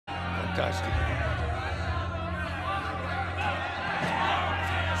Fantastic.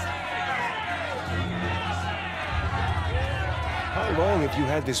 How long have you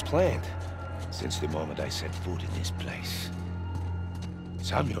had this planned? Since the moment I set foot in this place.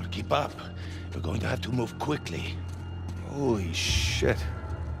 Samuel, keep up. We're going to have to move quickly. Holy shit.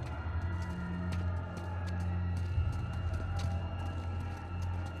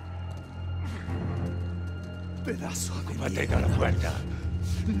 Pedazo de Mantén a la puerta.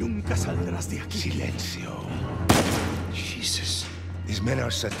 Nunca saldrás de aquí. Silencio. Jesus. These men are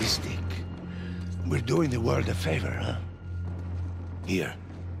sadistic. We're doing the world a favor, huh? Here.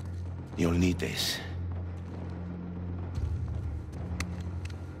 You'll need this.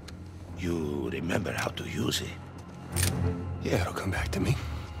 You remember how to use it? Yeah, it'll come back to me.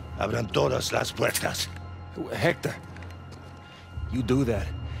 Abran todas las puertas. Hector, you do that,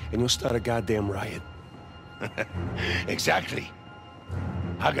 and you'll start a goddamn riot. Exactly.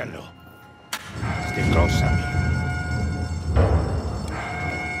 Háganlo. Stay close, Samuel.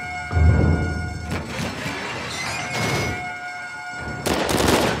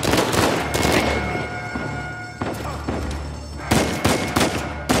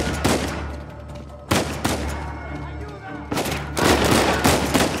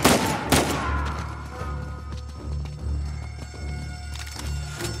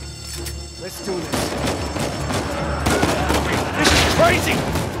 Let's do this. This is crazy!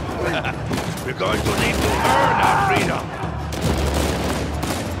 We're going to need to earn our freedom.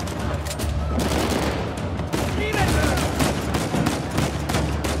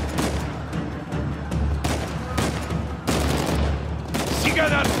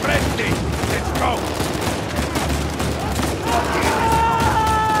 Sigan al frente! Let's go!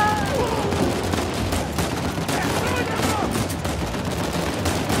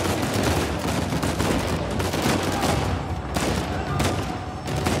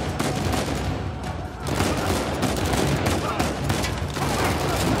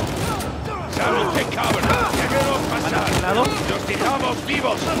 Samuel, take cover. Déjenos pasar. Los dejamos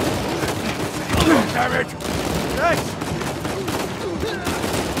vivos. Damn it!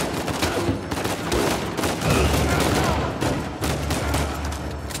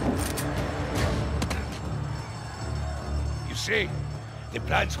 You see, the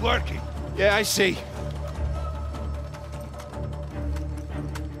plan's working. Yeah, I see.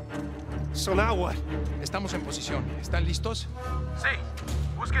 So now what? Estamos en posición. ¿Están listos? Sí.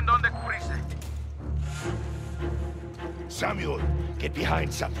 Busquen dónde cubrirse. Samuel, get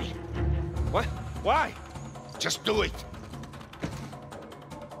behind something. What? Why? Just do it.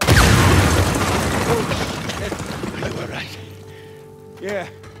 You were right. Yeah.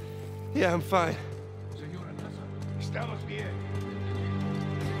 Yeah, I'm fine. Estamos bien.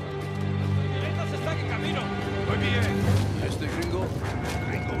 ¡Se está en camino! Muy bien. Estoy gringo.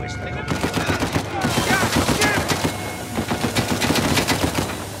 Gringo está.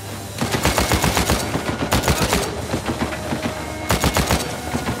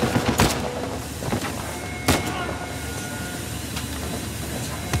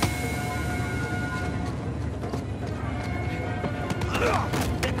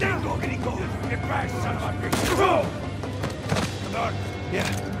 ¡Te tengo, gringo! Get back, son of a bitch! Come on. Yeah.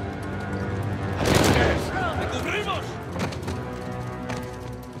 Upstairs. ¡Me cubrimos!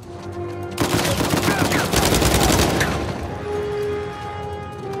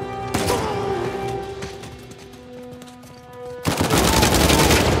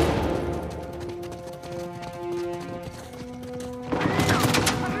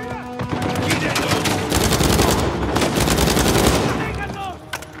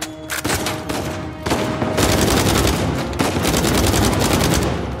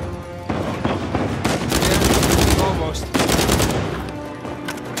 Almost.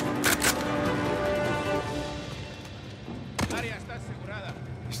 Área está asegurada.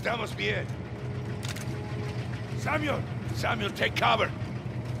 Estamos bien. Samuel! Samuel, take cover.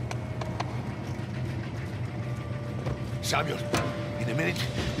 Samuel, in a minute,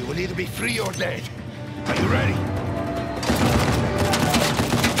 we will either be free or dead. Are you ready?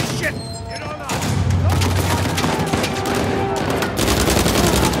 Shit! Get on up!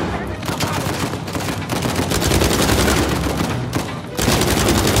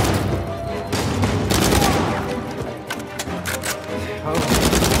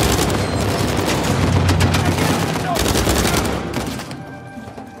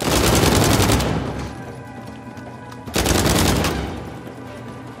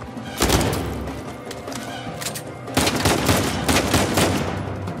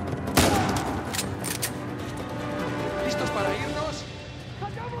 ¿Listos para irnos?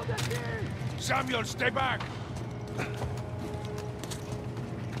 Samuel, stay back!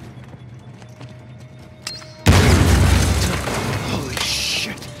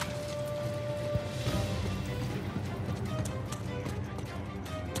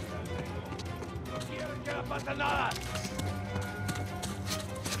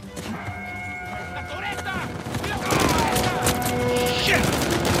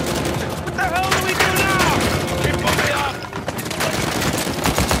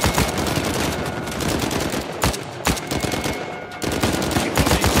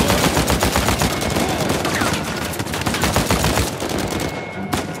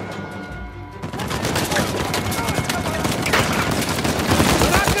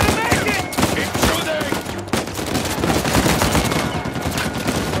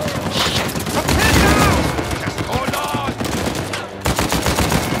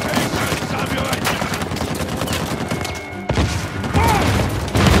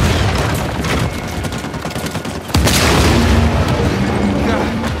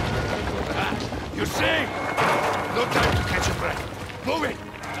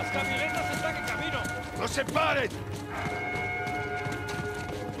 separen!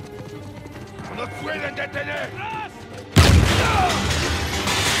 ¡No nos pueden detener!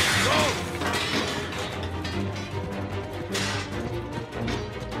 ¡Go!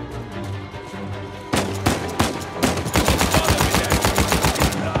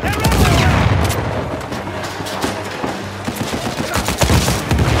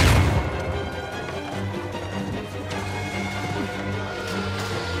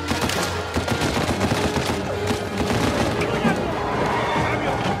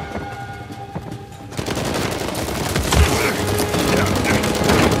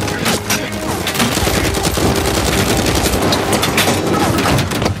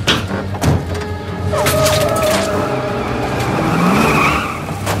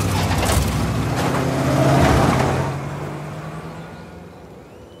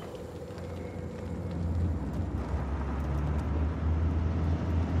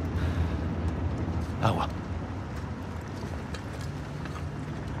 Agua.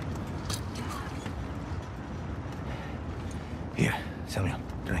 Here, Samuel,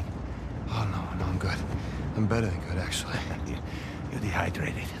 drink. Oh, no, I'm good. I'm better than good, actually. You're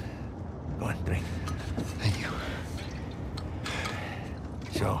dehydrated. Go on, drink. Thank you.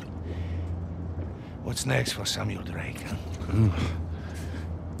 So, what's next for Samuel Drake, huh?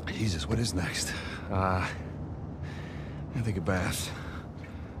 Jesus, what is next? I'm gonna take a bath.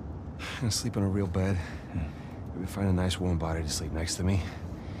 I'm gonna sleep on a real bed. Maybe find a nice warm body to sleep next to me.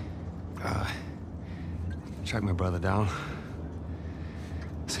 Track my brother down.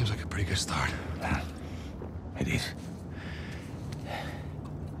 Seems like a pretty good start. It is.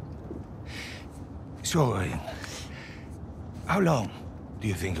 So, how long do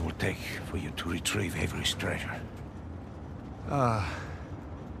you think it will take for you to retrieve Avery's treasure? I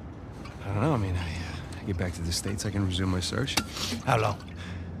don't know. I mean, I get back to the States, I can resume my search. How long?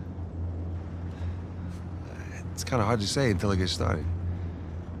 It's kind of hard to say until I get started.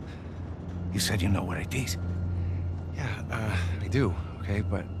 You said you know where it is. Yeah, I do, okay?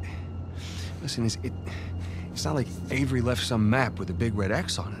 But listen, it's not like Avery left some map with a big red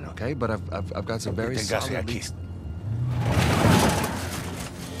X on it, okay? But I've got some very solid leads.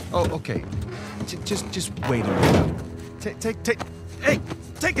 Oh, okay. Just wait a minute. Hey,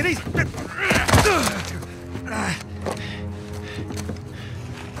 take it easy.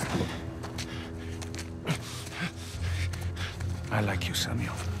 I like you,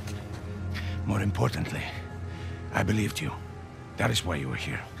 Samuel. More importantly, I believed you. That is why you were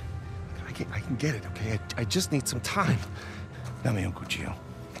here. I can get it, okay? I just need some time. Dame un cuchillo.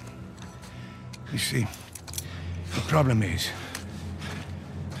 You see, the problem is,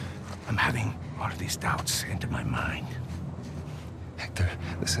 I'm having all of these doubts into my mind. Hector,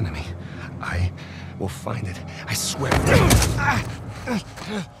 listen to me. I will find it. I swear.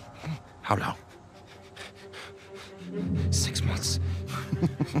 How long? 6 months.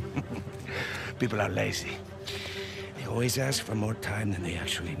 People are lazy. They always ask for more time than they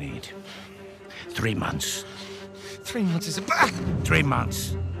actually need. 3 months. 3 months is a... 3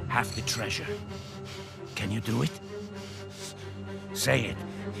 months. Half the treasure. Can you do it? Say it.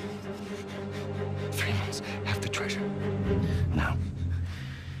 3 months, half the treasure. Now,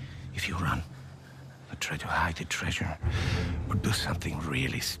 if you run, or try to hide the treasure, or do something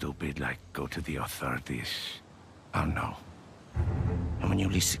really stupid like go to the authorities, I'll know. And when you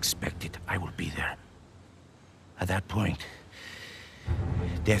least expect it, I will be there. At that point,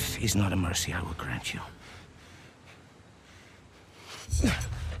 death is not a mercy I will grant you.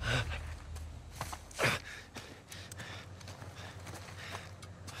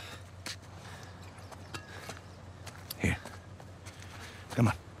 Here. Come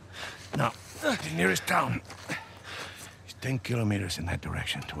on. Now, the nearest town is 10 kilometers in that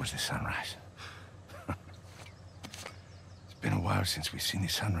direction towards the sunrise. It's been a while since we've seen the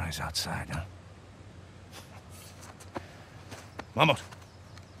sunrise outside, huh? Vamos.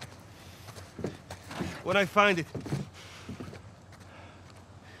 When I find it...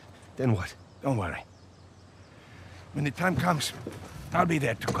 Then what? Don't worry. When the time comes, I'll be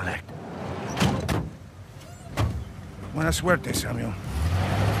there to collect. Buena suerte, Samuel.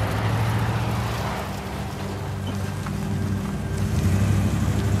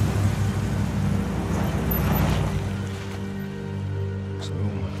 So,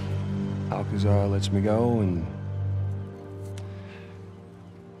 Alcazar lets me go, and...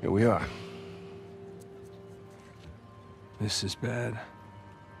 here we are. This is bad.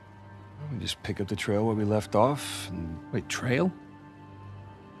 We just pick up the trail where we left off, and... Wait, trail?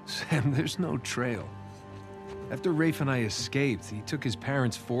 Sam, there's no trail. After Rafe and I escaped, he took his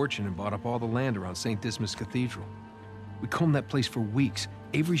parents' fortune and bought up all the land around St. Dismas Cathedral. We combed that place for weeks.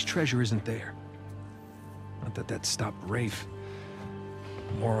 Avery's treasure isn't there. Not that that stopped Rafe.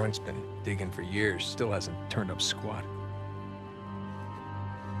 Moron's been digging for years, still hasn't turned up squat.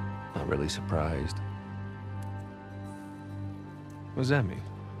 Not really surprised. What does that mean?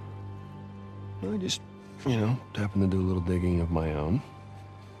 I just, happened to do a little digging of my own.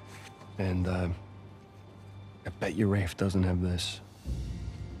 And, I bet you Rafe doesn't have this.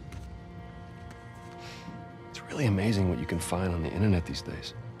 It's really amazing what you can find on the internet these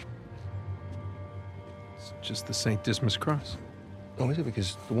days. It's just the St. Dismas cross. Oh, is it?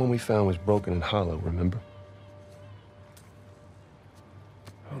 Because the one we found was broken and hollow, remember?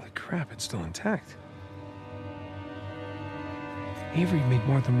 Holy crap, it's still intact. Avery made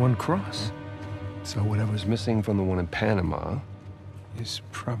more than one cross. So whatever's missing from the one in Panama Is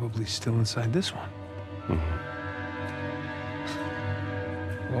probably still inside this one.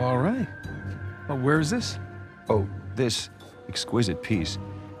 Well, all right. Well, where is this? Oh, this exquisite piece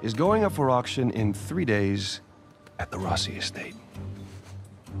is going up for auction in 3 days at the Rossi estate.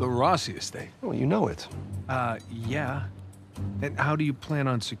 The Rossi estate. Oh, you know it. Yeah. And how do you plan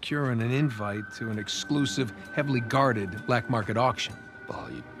on securing an invite to an exclusive, heavily guarded black market auction? Well,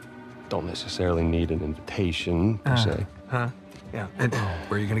 you don't necessarily need an invitation, per se. Huh? Yeah. And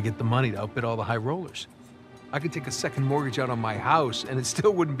where are you gonna get the money to outbid all the high rollers? I could take a second mortgage out on my house, and it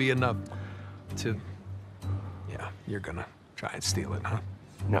still wouldn't be enough to... Yeah, you're gonna try and steal it, huh?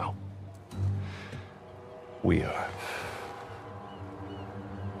 No. We are.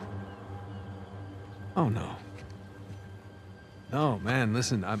 Oh, no. No, man,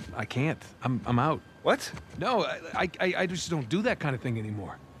 listen, I can't. I'm out. What? No, I just don't do that kind of thing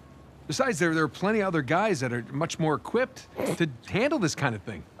anymore. Besides, there are plenty of other guys that are much more equipped to handle this kind of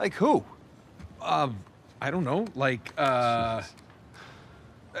thing. Like who? I don't know, like,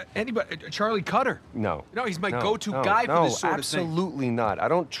 anybody, Charlie Cutter. No. No, he's my No, go-to no, guy for this sort No, of thing. absolutely not. I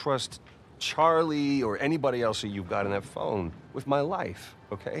don't trust Charlie or anybody else that you've got on that phone with my life,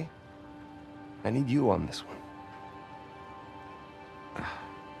 okay? I need you on this one.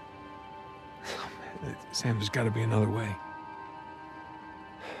 Sam, there's got to be another way.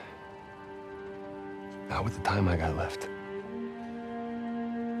 Not with the time I got left.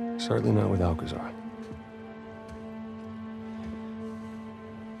 Certainly not with Alcazar.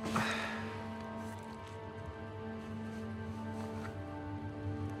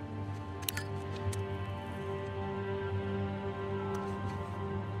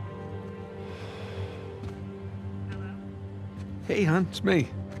 Hey, hon, it's me.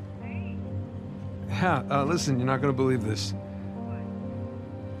 Yeah, listen, you're not gonna believe this.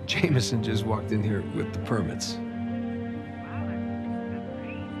 Jameson just walked in here with the permits.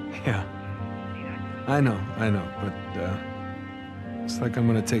 Yeah. I know, but, it's like I'm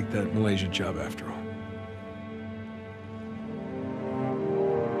gonna take that Malaysia job after all.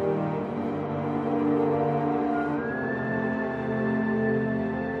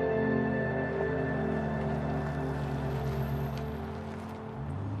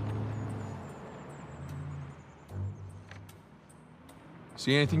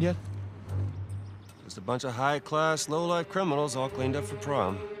 See anything yet? Just a bunch of high-class, low-life criminals all cleaned up for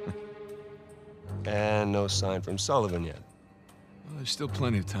prom. And no sign from Sullivan yet. Well, there's still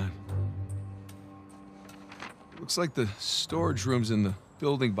plenty of time. Looks like the storage room's in the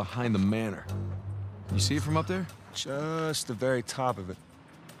building behind the manor. You see it from up there? Just the very top of it.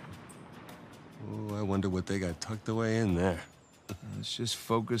 Oh, I wonder what they got tucked away in there. Let's just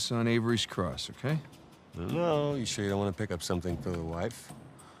focus on Avery's Cross, okay? No, you sure you don't want to pick up something for the wife?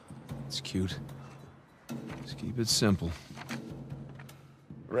 It's cute. Just keep it simple.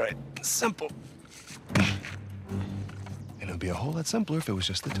 Right. Simple. And it'd be a whole lot simpler if it was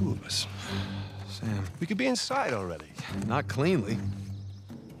just the two of us. Sam. We could be inside already. Not cleanly.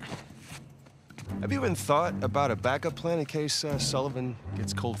 Have you even thought about a backup plan in case Sullivan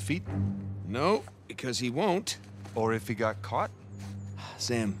gets cold feet? No, because he won't. Or if he got caught?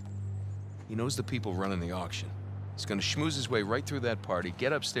 Sam, he knows the people running the auction. He's gonna schmooze his way right through that party,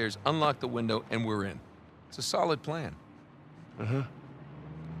 get upstairs, unlock the window, and we're in. It's a solid plan. Uh-huh.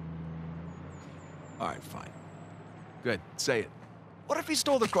 All right, fine. Good, say it. What if he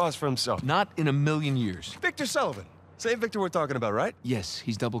stole the cross for himself? Not in a million years. Victor Sullivan. Same Victor we're talking about, right? Yes,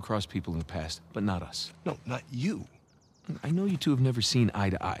 he's double-crossed people in the past, but not us. No, not you. I know you two have never seen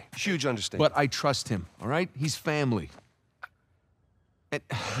eye to eye. Huge understanding. But I trust him, all right? He's family. And,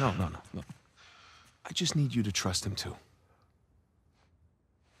 no. I just need you to trust him, too.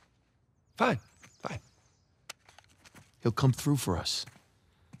 Fine. He'll come through for us.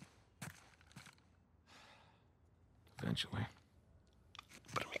 Eventually.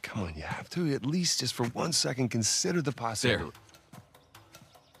 But I mean, come on, you have to at least just for 1 second consider the possibility.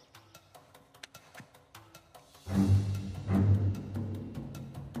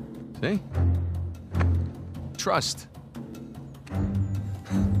 See? Trust.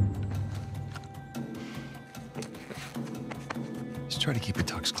 Just try to keep your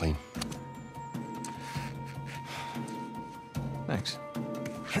tux clean. Thanks.